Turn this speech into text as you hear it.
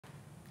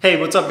Hey,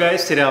 what's up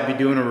guys? Today I'll be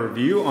doing a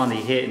review on the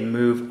Hit and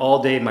Move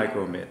All Day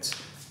Micro Mitts.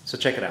 So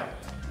check it out.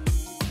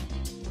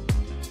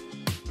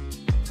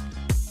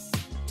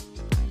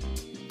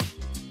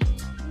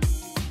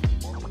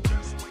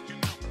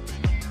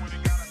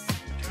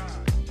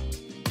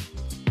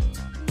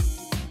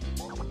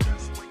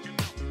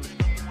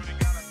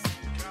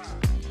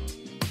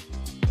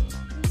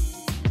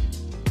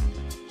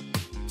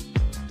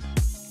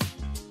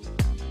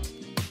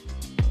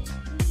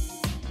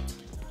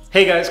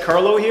 Hey guys,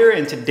 Carlo here,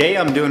 and today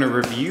I'm doing a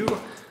review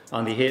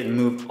on the Hit and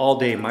Move All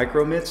Day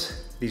Micro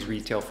Mitts. These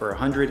retail for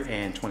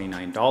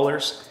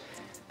 $129.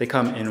 They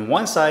come in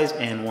one size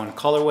and one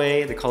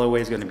colorway. The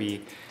colorway is going to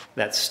be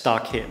that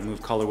stock Hit and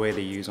Move colorway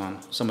they use on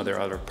some of their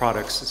other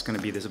products. It's going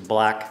to be this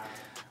black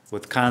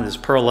with kind of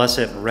this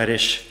pearlescent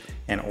reddish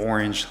and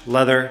orange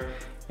leather,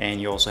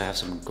 and you also have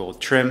some gold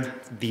trim.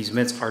 These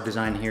mitts are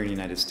designed here in the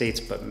United States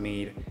but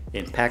made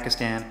in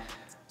Pakistan,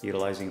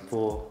 utilizing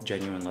full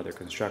genuine leather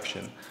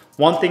construction.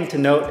 One thing to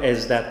note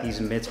is that these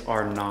mitts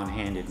are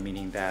non-handed,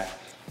 meaning that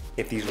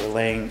if these were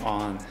laying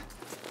on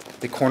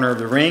the corner of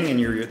the ring and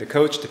you're the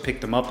coach to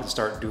pick them up and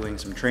start doing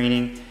some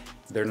training,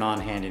 they're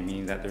non-handed,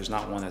 meaning that there's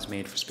not one that's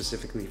made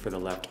specifically for the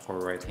left or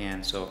right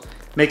hand. So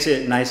it makes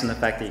it nice in the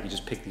fact that you can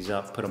just pick these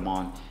up, put them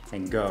on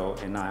and go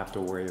and not have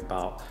to worry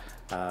about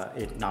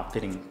it not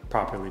fitting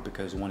properly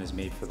because one is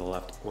made for the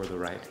left or the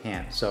right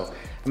hand. So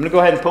I'm gonna go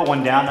ahead and put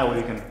one down, that way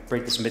we can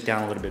break this mitt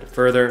down a little bit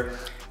further.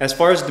 As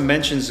far as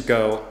dimensions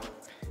go,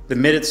 the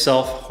mitt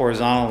itself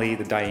horizontally,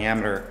 the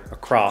diameter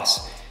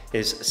across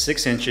is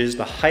 6 inches.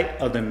 The height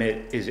of the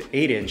mitt is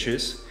 8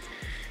 inches.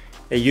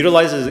 It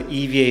utilizes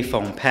EVA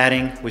foam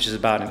padding, which is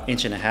about 1.5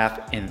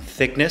 inches in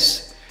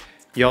thickness.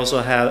 You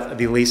also have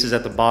the laces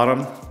at the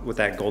bottom with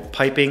that gold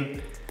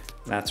piping.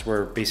 That's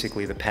where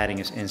basically the padding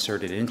is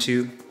inserted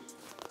into.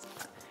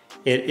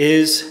 It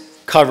is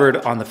covered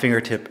on the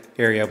fingertip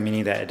area,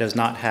 meaning that it does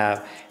not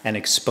have an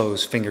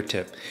exposed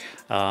fingertip.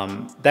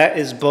 That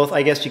is both,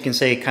 I guess you can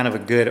say, kind of a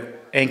good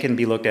and can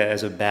be looked at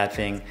as a bad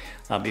thing.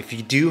 If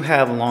you do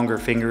have longer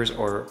fingers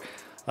or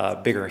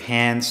bigger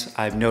hands,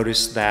 I've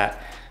noticed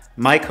that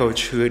my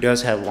coach, who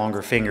does have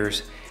longer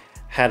fingers,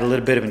 had a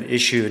little bit of an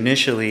issue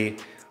initially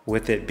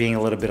with it being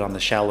a little bit on the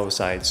shallow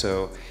side.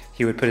 So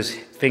he would put his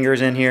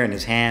fingers in here in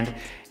his hand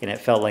and it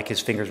felt like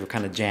his fingers were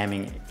kind of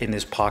jamming in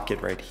this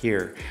pocket right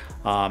here.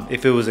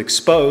 If it was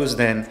exposed,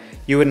 then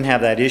you wouldn't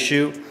have that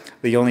issue.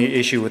 The only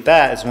issue with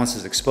that is once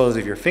it's exposed,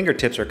 if your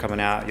fingertips are coming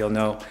out, you'll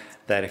know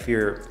that if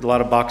you're, a lot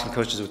of boxing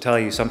coaches will tell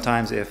you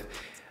sometimes if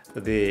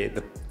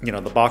the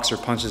boxer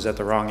punches at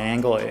the wrong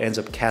angle, it ends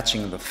up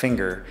catching the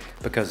finger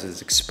because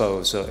it's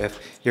exposed. So if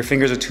your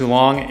fingers are too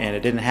long and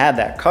it didn't have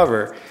that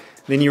cover,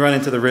 then you run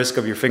into the risk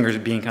of your fingers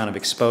being kind of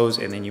exposed,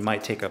 and then you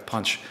might take a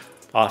punch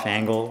off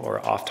angle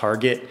or off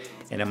target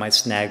and it might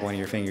snag one of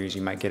your fingers.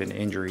 You might get an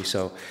injury.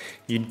 So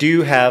you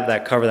do have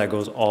that cover that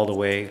goes all the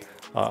way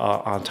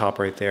on top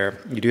right there.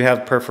 You do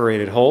have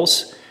perforated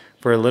holes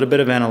for a little bit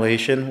of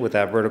ventilation with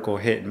that vertical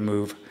Hit and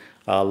Move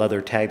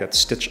leather tag that's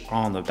stitched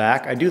on the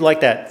back. I do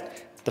like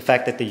that, the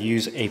fact that they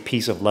use a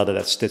piece of leather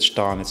that's stitched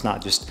on. It's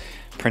not just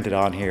printed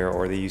on here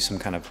or they use some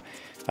kind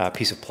of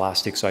piece of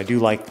plastic. So I do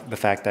like the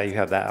fact that you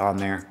have that on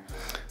there.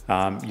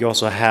 You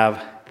also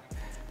have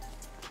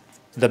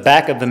the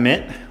back of the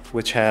mitt,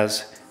 which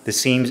has the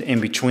seams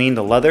in between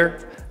the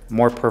leather,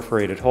 more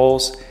perforated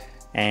holes,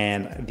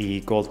 and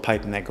the gold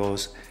piping that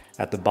goes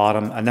at the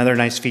bottom. Another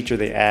nice feature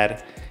they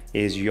add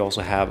is you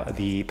also have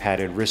the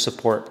padded wrist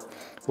support,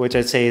 which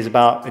I'd say is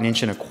about 1.25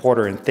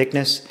 inches in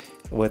thickness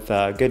with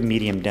good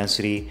medium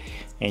density,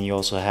 and you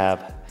also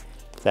have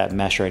that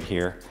mesh right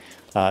here.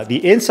 The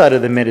inside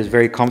of the mitt is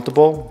very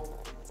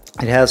comfortable.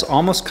 It has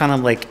almost kind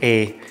of like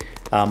a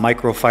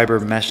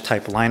microfiber mesh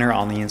type liner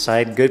on the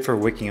inside, good for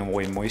wicking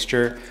away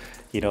moisture.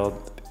 You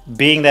know,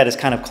 being that it's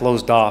kind of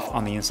closed off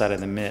on the inside of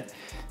the mitt,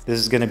 this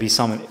is going to be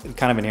some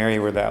kind of an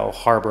area where that will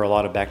harbor a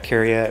lot of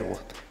bacteria. It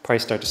will probably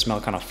start to smell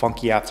kind of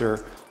funky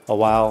after a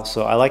while.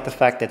 So I like the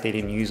fact that they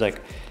didn't use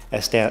like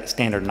a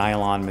standard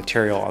nylon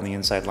material on the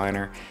inside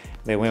liner.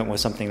 They went with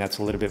something that's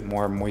a little bit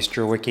more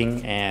moisture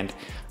wicking and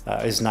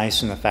is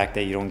nice in the fact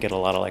that you don't get a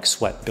lot of like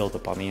sweat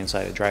buildup on the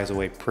inside. It dries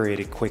away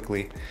pretty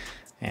quickly.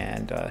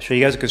 And show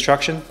you guys the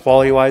construction.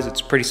 Quality wise,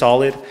 it's pretty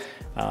solid.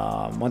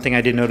 One thing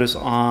I did notice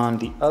on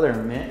the other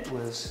mitt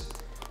was,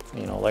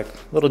 you know, like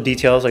little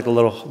details, like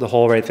the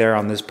hole right there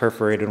on this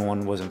perforated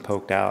one wasn't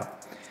poked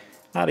out.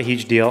 Not a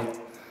huge deal.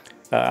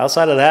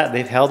 Outside of that,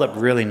 they've held up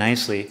really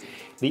nicely.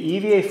 The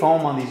EVA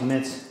foam on these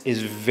mitts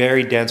is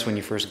very dense when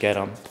you first get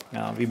them.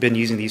 We've been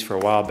using these for a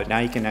while, but now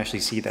you can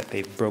actually see that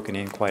they've broken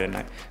in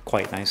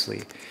quite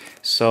nicely.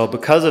 So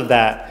because of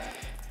that,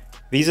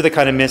 these are the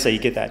kind of mitts that you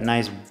get that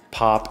nice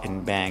pop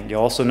and bang.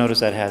 You'll also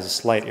notice that it has a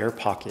slight air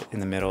pocket in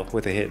the middle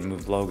with a Hit and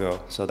Move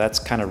logo. So that's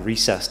kind of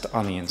recessed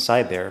on the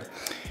inside there.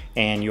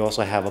 And you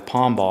also have a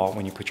palm ball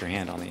when you put your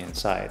hand on the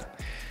inside.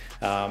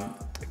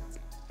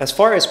 As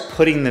far as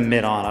putting the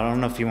mitt on, I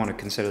don't know if you want to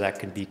consider that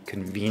could be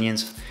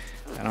convenience.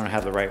 I don't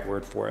have the right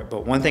word for it,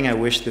 but one thing I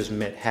wish this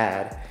mitt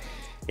had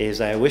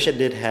is I wish it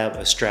did have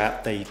a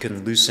strap that you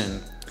can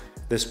loosen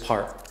this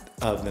part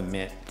of the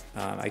mitt.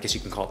 I guess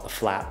you can call it the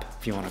flap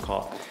if you want to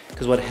call it.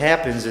 Because what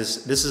happens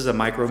is, this is a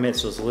micro mitt,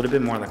 so it's a little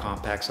bit more on the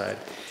compact side,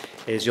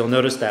 is you'll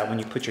notice that when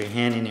you put your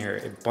hand in here,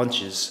 it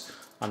bunches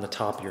on the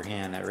top of your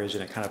hand, that ridge,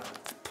 and it kind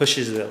of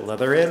pushes the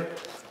leather in.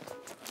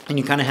 And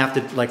you kind of have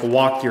to like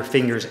walk your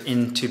fingers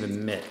into the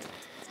mitt.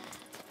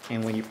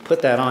 And when you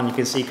put that on, you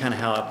can see kind of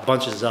how it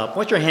bunches up.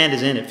 Once your hand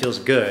is in, it feels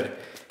good.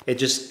 It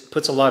just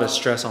puts a lot of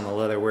stress on the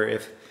leather, where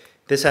if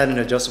this had an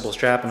adjustable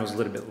strap and was a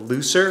little bit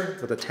looser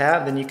with a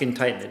tab, then you can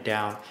tighten it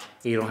down.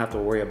 You don't have to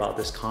worry about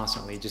this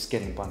constantly just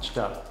getting bunched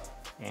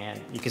up.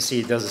 And you can see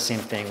it does the same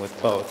thing with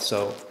both.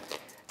 So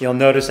you'll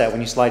notice that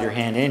when you slide your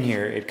hand in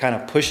here, it kind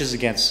of pushes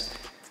against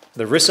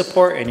the wrist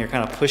support, and you're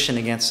kind of pushing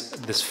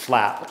against this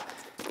flap.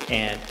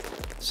 And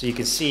so you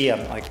can see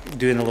I'm like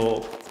doing a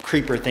little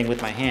creeper thing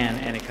with my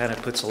hand, and it kind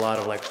of puts a lot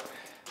of like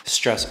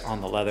stress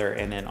on the leather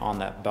and then on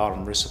that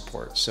bottom wrist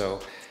support. So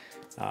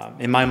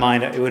in my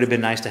mind, it would have been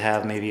nice to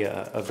have maybe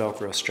a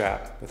Velcro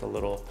strap with a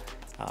little,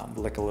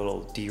 like a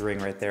little D-ring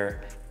right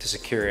there to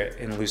secure it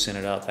and loosen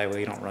it up. That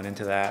way you don't run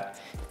into that.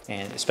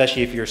 And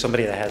especially if you're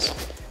somebody that has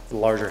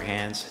larger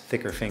hands,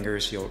 thicker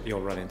fingers,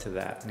 you'll run into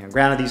that. Now,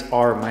 granted, these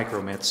are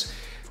micro mitts,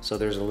 so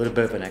there's a little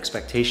bit of an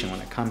expectation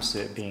when it comes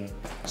to it being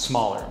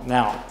smaller.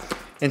 Now,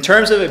 in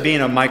terms of it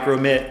being a micro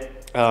mitt,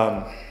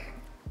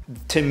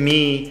 to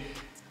me,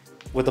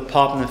 with the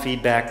pop and the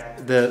feedback,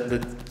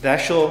 the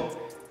actual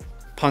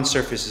punch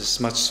surface is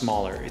much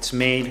smaller. It's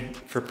made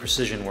for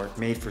precision work,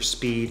 made for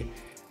speed.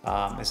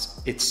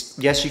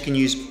 Yes, you can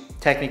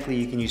technically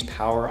you can use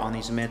power on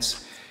these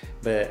mitts,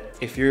 but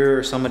if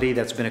you're somebody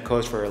that's been a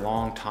coach for a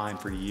long time,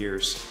 for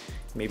years,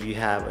 maybe you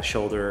have a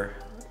shoulder,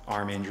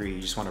 arm injury,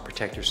 you just want to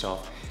protect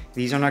yourself,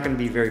 these are not going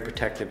to be very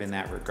protective in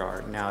that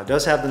regard. Now, it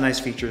does have the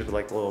nice features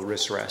like a little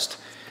wrist rest,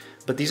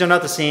 but these are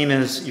not the same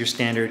as your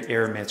standard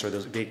air mitts, or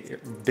those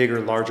bigger,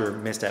 larger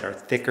mitts that are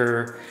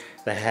thicker,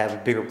 that have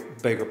a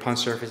bigger punch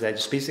surface, that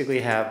just basically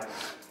have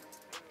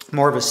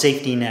more of a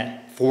safety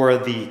net for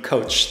the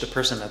coach, the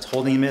person that's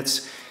holding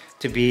mitts,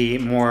 to be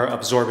more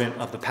absorbent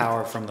of the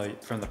power from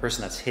the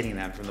person that's hitting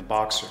them, from the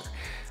boxer.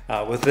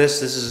 With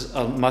this is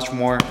a much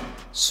more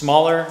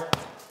smaller,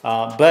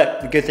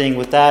 but the good thing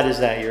with that is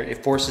that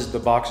it forces the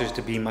boxers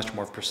to be much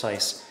more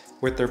precise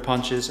with their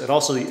punches. It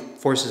also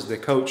forces the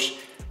coach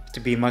to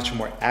be much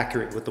more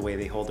accurate with the way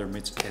they hold their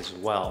mitts as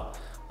well.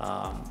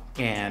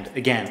 And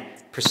again,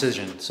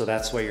 precision. So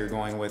that's what you're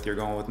going with. You're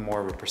going with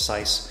more of a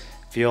precise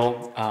feel.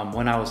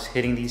 When I was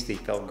hitting these, they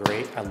felt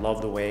great. I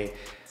love the way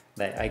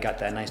that I got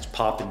that nice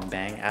pop and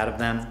bang out of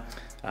them.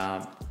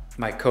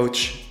 My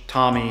coach,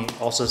 Tommy,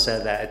 also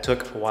said that it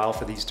took a while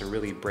for these to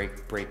really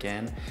break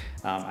in.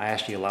 I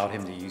actually allowed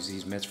him to use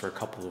these mitts for a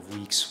couple of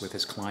weeks with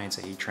his clients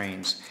that he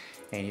trains.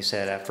 And he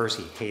said at first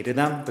he hated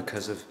them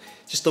because of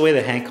just the way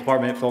the hand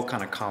compartment felt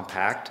kind of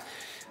compact.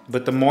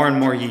 But the more and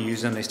more he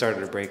used them, they started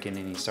to break in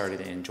and he started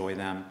to enjoy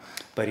them.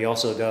 But he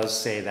also does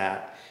say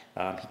that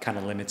he kind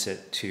of limits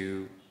it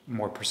to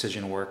more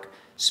precision work,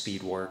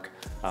 speed work.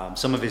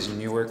 Some of his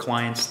newer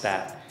clients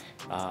that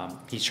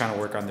he's trying to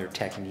work on their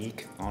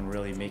technique, on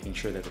really making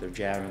sure that their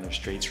jab and their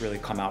straights really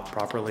come out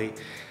properly.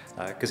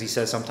 Because he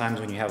says sometimes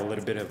when you have a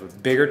little bit of a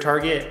bigger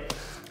target,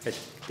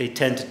 they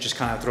tend to just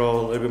kind of throw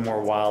a little bit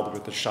more wild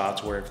with the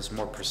shots, where if it's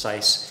more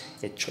precise,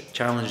 it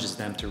challenges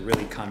them to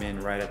really come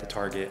in right at the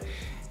target.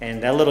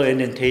 And that little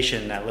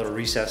indentation, that little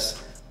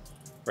recess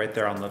right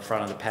there on the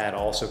front of the pad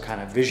also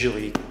kind of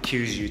visually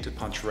cues you to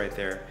punch right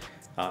there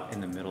in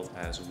the middle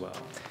as well.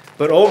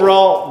 But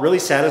overall, really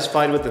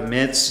satisfied with the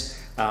mitts.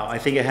 I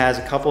think it has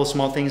a couple of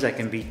small things that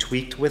can be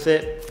tweaked with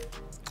it,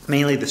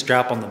 mainly the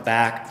strap on the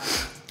back,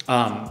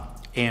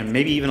 and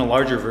maybe even a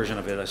larger version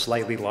of it, a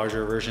slightly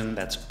larger version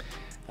that's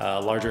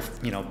larger,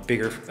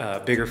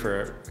 bigger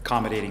for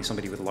accommodating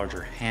somebody with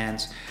larger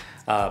hands.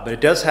 But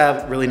it does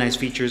have really nice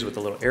features with a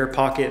little air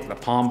pocket and a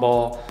palm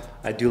ball.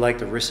 I do like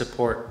the wrist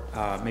support,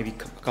 maybe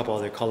a couple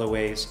other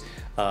colorways.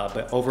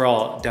 But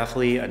overall,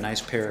 definitely a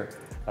nice pair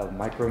of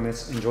micro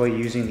mitts. Enjoy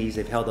using these,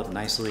 they've held up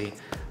nicely.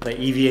 The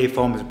EVA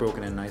foam is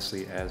broken in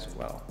nicely as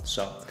well.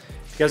 So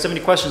if you guys have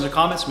any questions or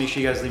comments, make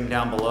sure you guys leave them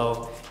down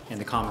below in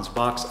the comments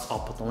box. I'll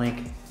put the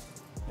link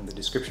in the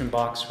description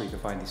box where you can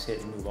find these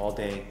hit and move all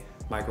day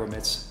micro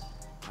mitts.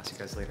 I'll see you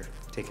guys later.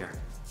 Take care.